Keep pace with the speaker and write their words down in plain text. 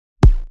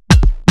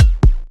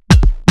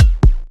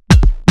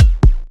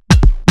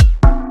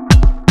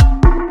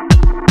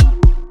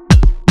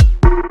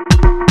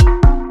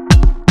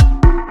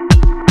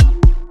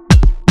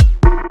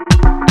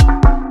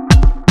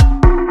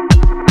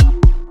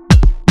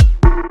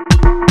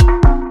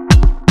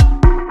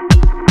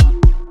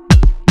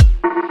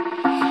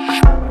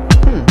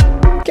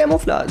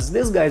camouflage.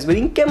 This guy is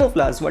wearing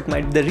camouflage. What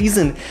might be the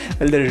reason?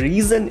 Well, the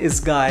reason is,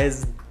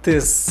 guys,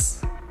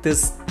 this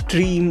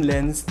dream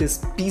lens, this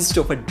beast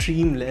of a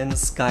dream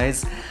lens,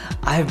 guys.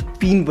 I've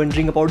been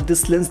wondering about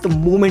this lens the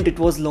moment it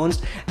was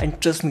launched, and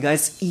trust me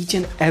guys, each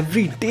and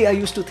every day I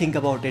used to think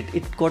about it.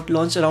 It got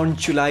launched around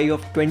July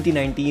of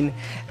 2019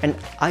 and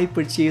I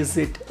purchased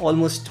it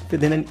almost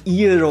within an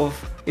year of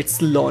its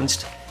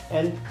launched.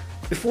 And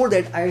before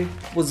that I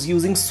was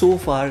using so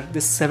far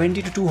this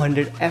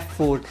 70-200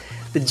 f4,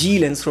 the G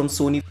lens from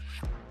Sony,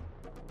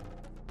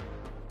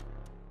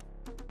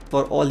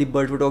 for all the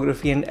bird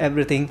photography and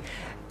everything.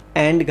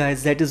 And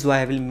guys, that is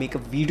why I will make a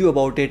video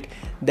about it,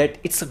 that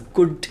it's a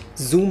good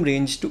zoom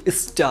range to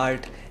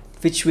start,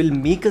 which will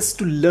make us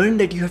to learn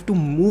that you have to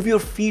move your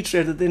feet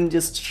rather than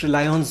just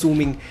rely on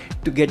zooming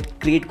to get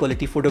great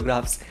quality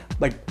photographs.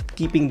 But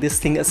keeping this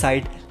thing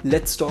aside,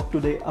 let's talk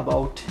today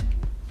about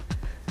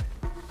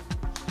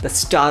the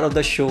star of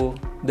the show,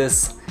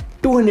 this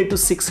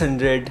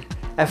 200-600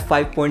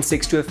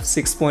 f5.6 to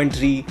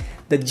f6.3,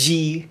 the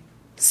G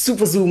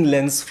super zoom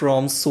lens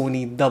from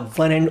Sony, the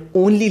one and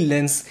only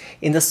lens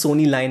in the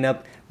Sony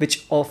lineup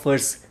which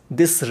offers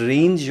this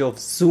range of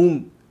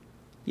zoom.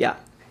 Yeah,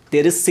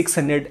 there is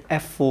 600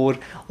 f4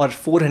 or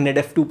 400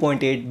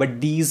 f2.8,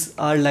 but these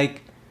are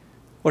like,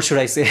 what should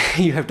I say,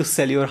 you have to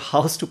sell your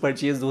house to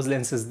purchase those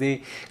lenses.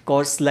 They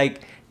cost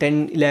like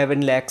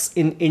 10-11 lakhs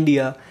in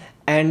India,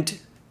 and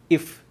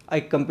if I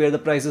compare the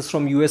prices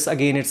from US,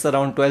 again it's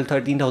around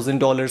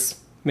 $12,000-13,000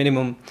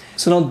 minimum.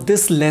 So now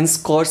this lens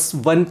costs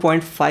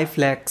 1.5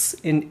 lakhs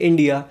in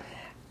India,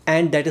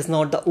 and that is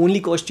not the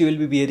only cost you will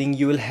be bearing.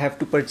 You will have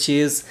to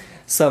purchase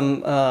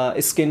some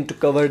skin to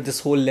cover this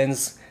whole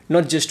lens,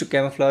 not just to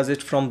camouflage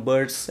it from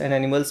birds and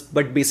animals,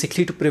 but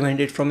basically to prevent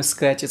it from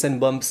scratches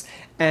and bumps.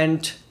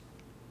 And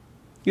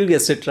you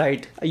guessed it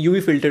right, a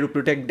UV filter to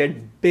protect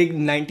that big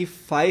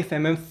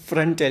 95mm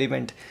front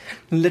element.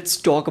 Let's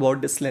talk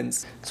about this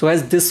lens. So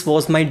as this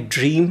was my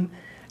dream,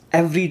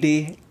 every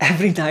day,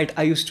 every night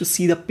I used to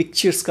see the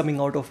pictures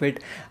coming out of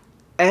it,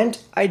 and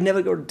I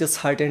never got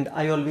disheartened.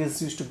 I always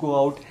used to go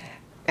out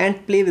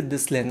and play with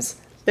this lens.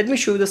 Let me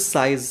show you the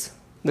size,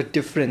 the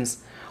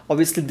difference.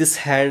 Obviously this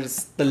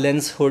has the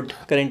lens hood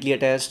currently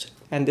attached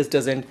and this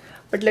doesn't,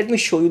 but let me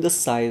show you the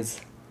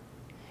size.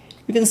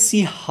 You can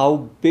see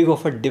how big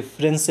of a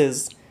difference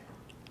is,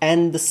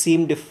 and the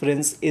same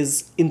difference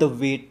is in the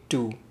weight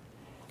too.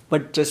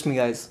 But trust me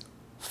guys,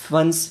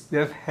 once you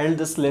have held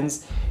this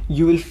lens,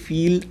 you will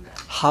feel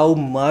how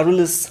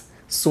marvelous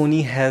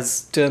Sony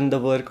has done the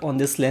work on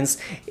this lens.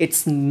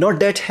 It's not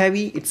that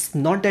heavy, it's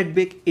not that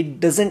big, it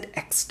doesn't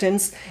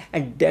extend,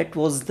 and that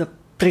was the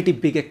pretty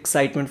big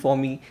excitement for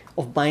me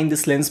of buying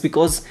this lens,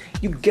 because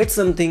you get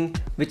something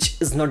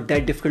which is not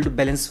that difficult to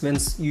balance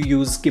once you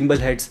use gimbal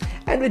heads,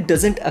 and it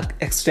doesn't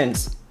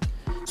extend.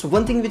 So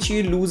one thing which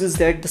you lose is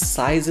that the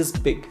size is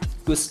big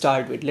to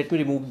start with. Let me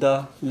remove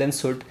the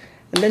lens hood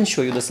and then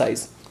show you the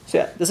size. So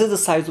yeah, this is the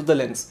size of the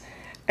lens,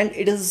 and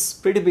it is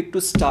pretty big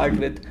to start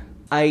with.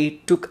 I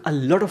took a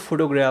lot of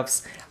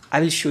photographs. I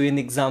will show you an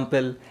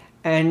example,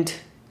 and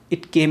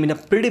it came in a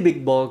pretty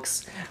big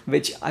box,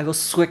 which I was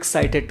so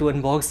excited to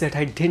unbox that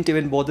I didn't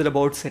even bother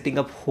about setting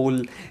up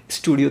whole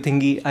studio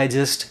thingy. I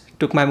just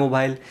took my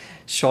mobile,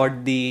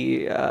 shot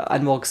the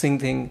unboxing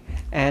thing,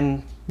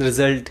 and the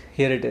result,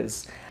 here it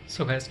is.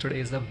 So guys, today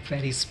is a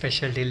very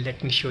special day.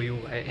 Let me show you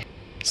why.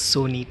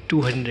 Sony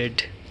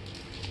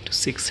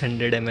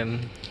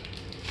 200-600mm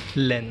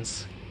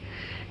lens,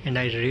 and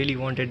I really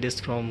wanted this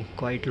from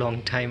quite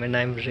long time, and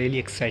I'm really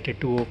excited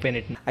to open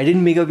it. I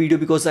didn't make a video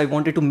because I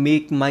wanted to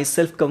make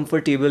myself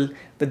comfortable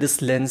with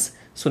this lens.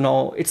 So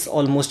now it's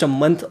almost a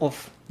month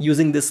of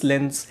using this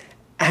lens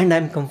and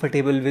I'm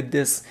comfortable with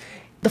this.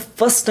 The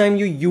first time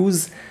you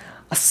use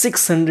a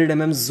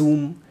 600mm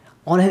zoom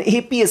on an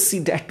APS-C,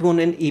 that one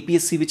an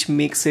APS-C which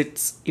makes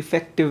it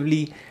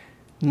effectively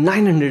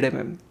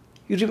 900mm.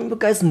 You remember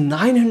guys,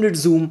 900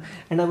 zoom,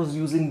 and I was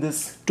using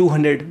this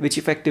 200 which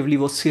effectively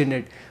was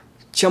 300.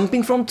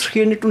 Jumping from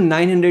 300 to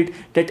 900,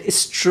 that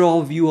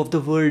straw view of the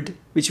world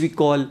which we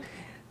call,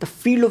 the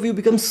field of view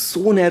becomes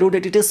so narrow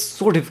that it is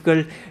so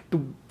difficult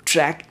to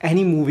track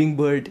any moving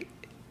bird,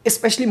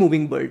 especially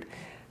moving bird.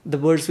 The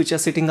birds which are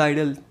sitting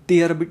idle,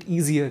 they are a bit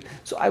easier.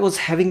 So I was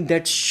having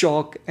that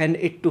shock, and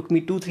it took me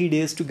 2-3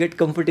 days to get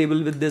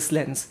comfortable with this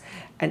lens.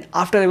 And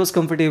after I was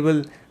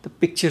comfortable, the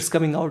pictures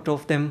coming out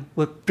of them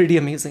were pretty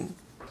amazing.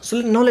 So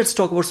now let's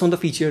talk about some of the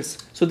features.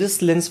 So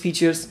this lens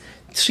features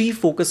 3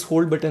 focus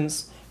hold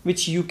buttons,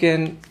 which you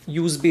can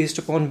use based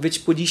upon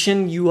which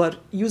position you are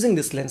using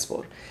this lens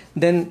for.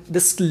 Then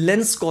this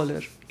lens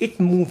collar,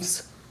 it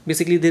moves.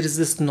 Basically there is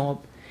this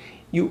knob.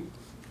 You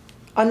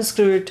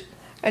unscrew it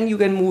and you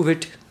can move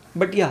it.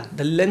 But yeah,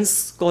 the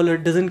lens collar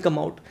doesn't come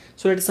out.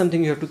 So that is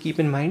something you have to keep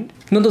in mind.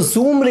 Now the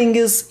zoom ring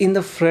is in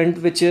the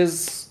front, which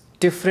is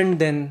different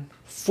than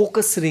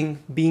focus ring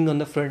being on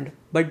the front.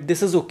 But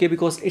this is okay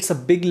because it's a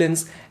big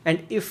lens,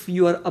 and if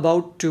you are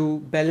about to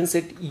balance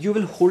it, you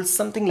will hold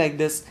something like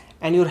this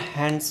and your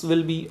hands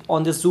will be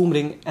on the zoom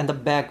ring and the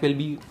back will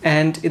be,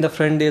 and in the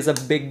front there's a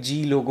big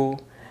G logo,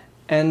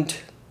 and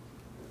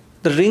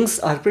The rings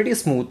are pretty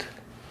smooth.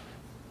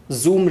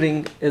 Zoom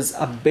ring is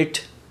a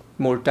bit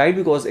more tight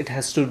because it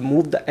has to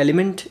move the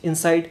element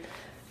inside.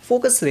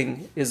 Focus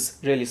ring is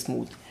really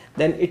smooth.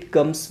 Then it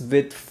comes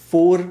with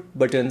 4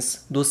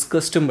 buttons, those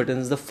custom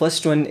buttons. The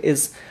first one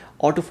is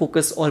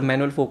autofocus or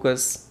manual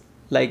focus,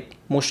 like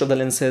most of the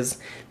lenses.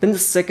 Then the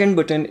second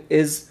button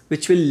is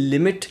which will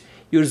limit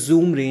your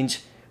zoom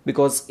range,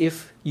 because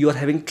if you are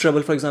having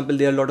trouble, for example,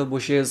 there are a lot of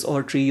bushes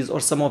or trees or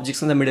some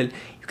objects in the middle,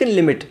 you can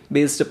limit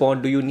based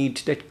upon do you need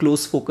that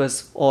close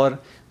focus or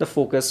the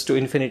focus to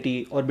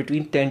infinity or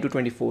between 10 to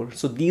 24.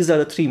 So these are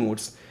the 3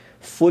 modes: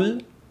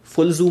 full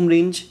zoom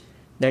range,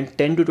 then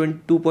 10 to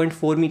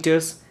 2.4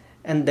 meters,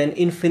 and then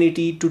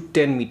infinity to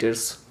 10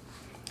 meters.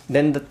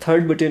 Then the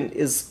third button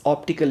is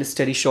optical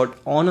steady shot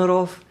on or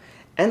off,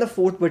 and the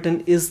fourth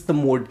button is the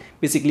mode.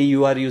 Basically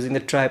you are using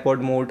the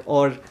tripod mode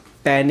or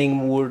panning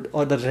mode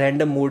or the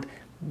random mode.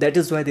 That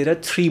is why there are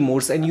 3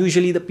 modes, and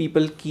usually the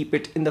people keep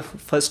it in the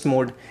first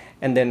mode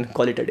and then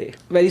call it a day.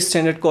 Very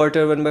standard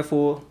quarter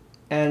 1/4,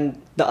 and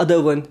the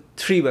other one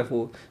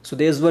 3/4. So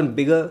there's one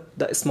bigger,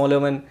 the smaller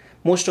one.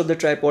 Most of the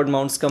tripod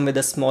mounts come with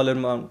a smaller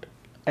mount,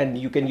 and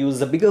you can use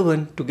the bigger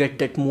one to get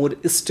that more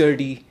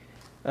sturdy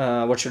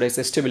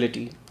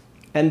stability.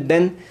 And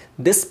then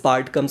this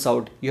part comes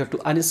out. You have to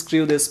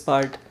unscrew this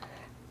part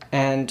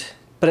and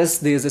press.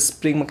 There's a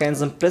spring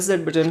mechanism, press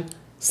that button,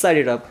 slide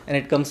it up, and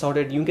it comes out,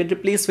 and you can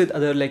replace with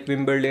other like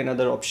Wimbledon and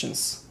other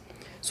options.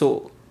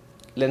 So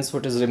lens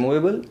foot is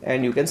removable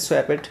and you can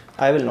swap it.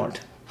 I will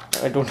not.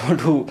 I don't want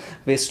to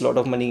waste a lot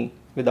of money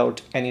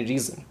without any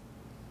reason.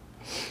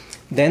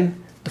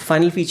 Then the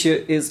final feature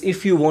is,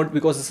 if you want,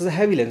 because this is a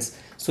heavy lens,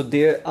 so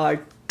there are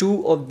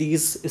 2 of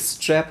these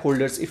strap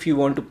holders. If you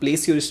want to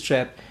place your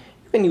strap,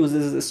 you can use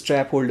these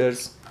strap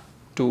holders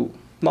to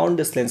mount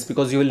this lens,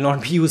 because you will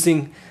not be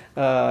using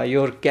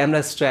your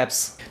camera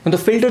straps. Now the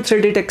filter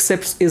thread it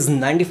accepts is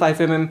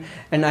 95mm,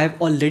 and I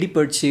have already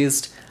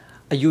purchased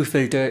a UV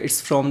filter.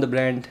 It's from the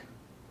brand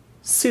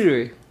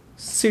Curator.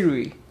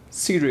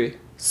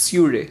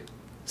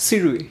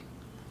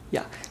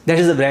 Yeah, that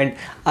is the brand.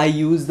 I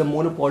use the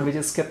monopod which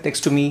is kept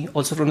next to me,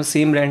 also from the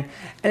same brand,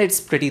 and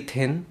it's pretty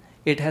thin.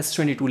 It has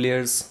 22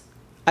 layers.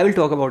 I will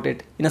talk about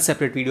it in a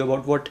separate video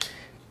about what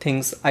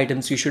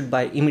items you should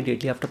buy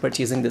immediately after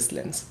purchasing this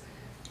lens.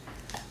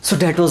 So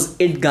that was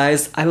it,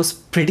 guys. I was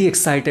pretty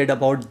excited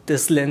about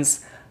this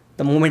lens.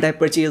 The moment I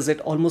purchased it,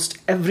 almost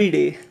every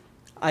day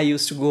I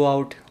used to go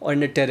out on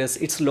the terrace.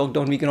 It's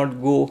lockdown, we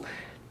cannot go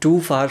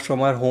too far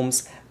from our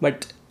homes,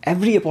 but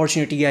every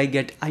opportunity I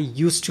get, I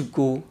used to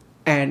go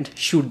and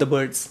shoot the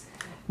birds.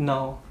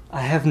 Now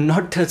I have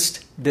not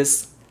touched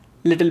this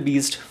little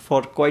beast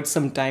for quite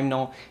some time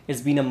now.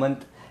 It's been a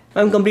month.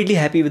 I'm completely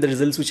happy with the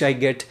results which I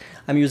get.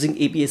 I'm using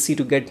APS-C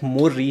to get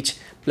more reach,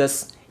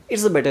 plus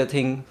it's a better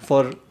thing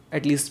for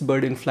at least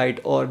bird in flight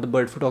or the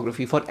bird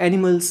photography. For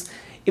animals,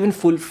 even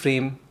full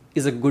frame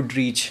is a good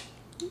reach,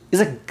 is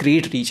a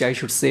great reach, I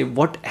should say.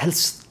 What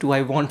else do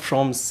I want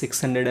from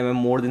 600mm,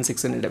 more than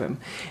 600mm?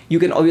 You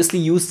can obviously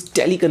use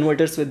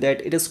teleconverters with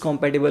that. It is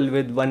compatible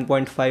with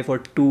 1.5 or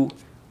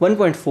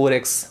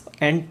 1.4x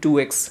and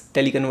 2x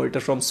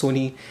teleconverter from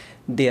Sony.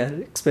 They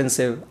are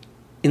expensive.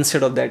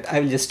 Instead of that, I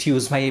will just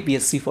use my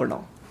APS-C for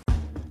now.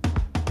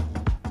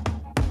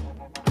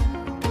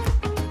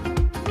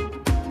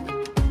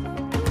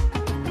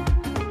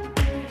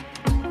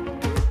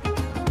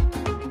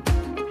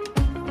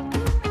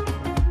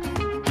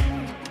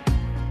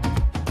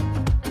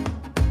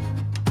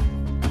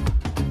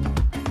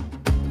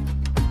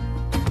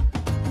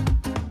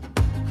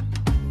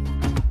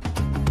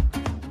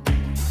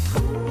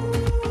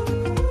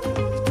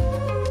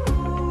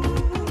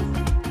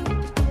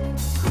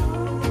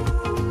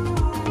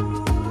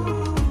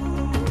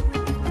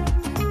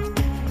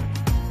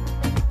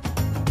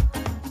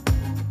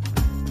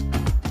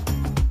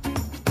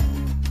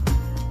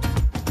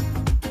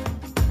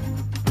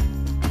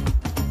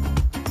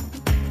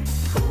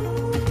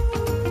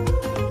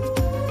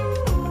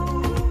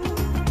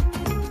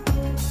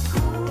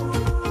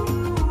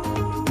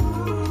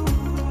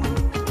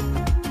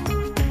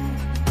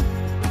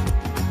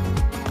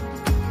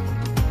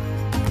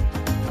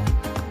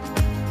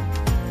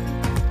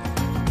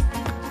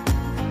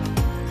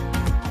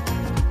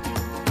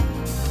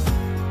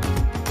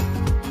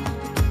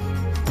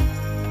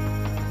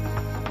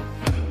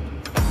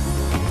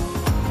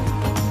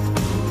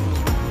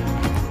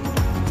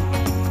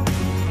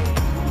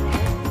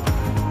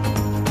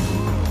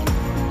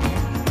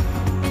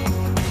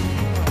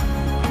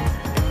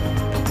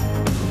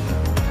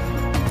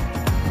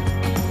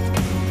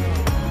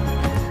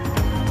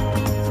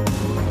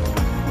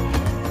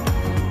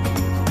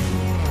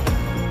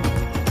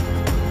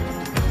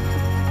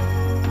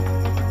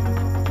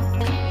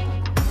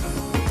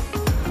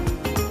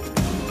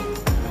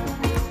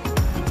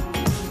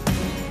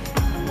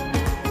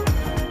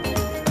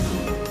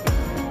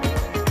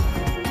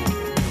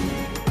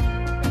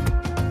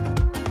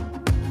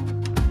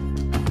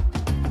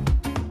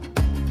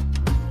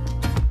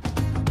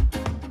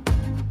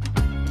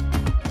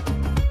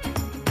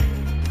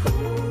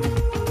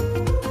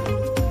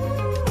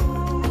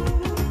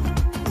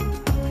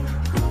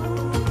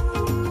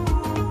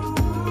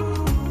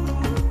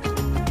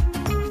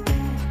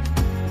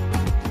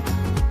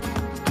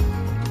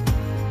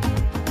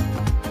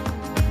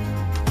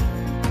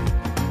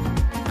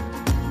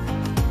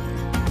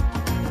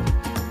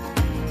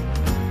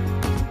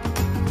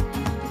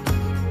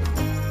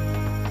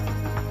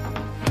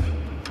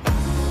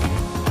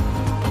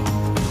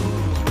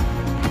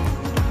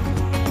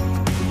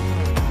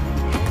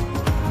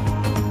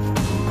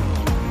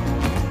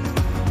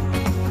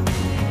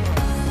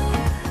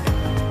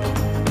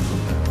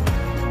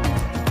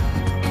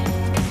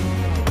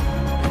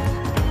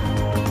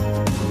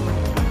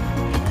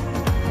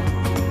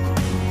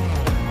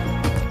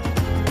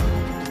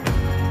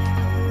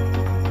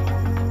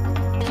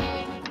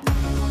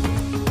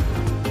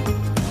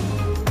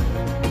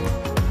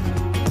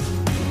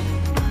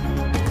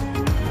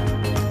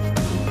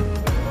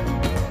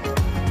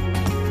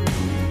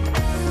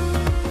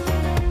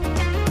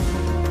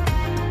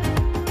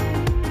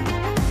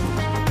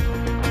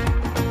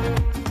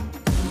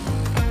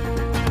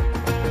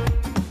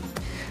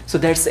 So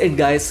that's it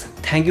guys,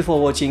 thank you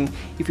for watching.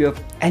 If you have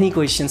any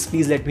questions,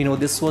 please let me know.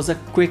 This was a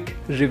quick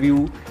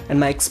review and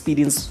my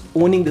experience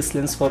owning this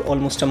lens for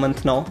almost a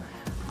month now.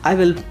 I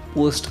will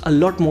post a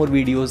lot more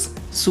videos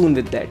soon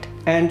with that,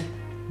 and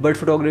bird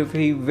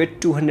photography with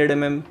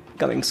 200mm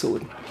coming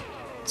soon.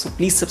 So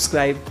please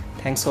subscribe.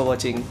 Thanks for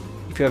watching.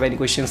 If you have any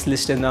questions,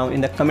 list them down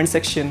in the comment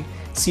section.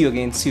 See you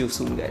again, see you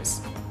soon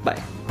guys.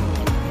 Bye.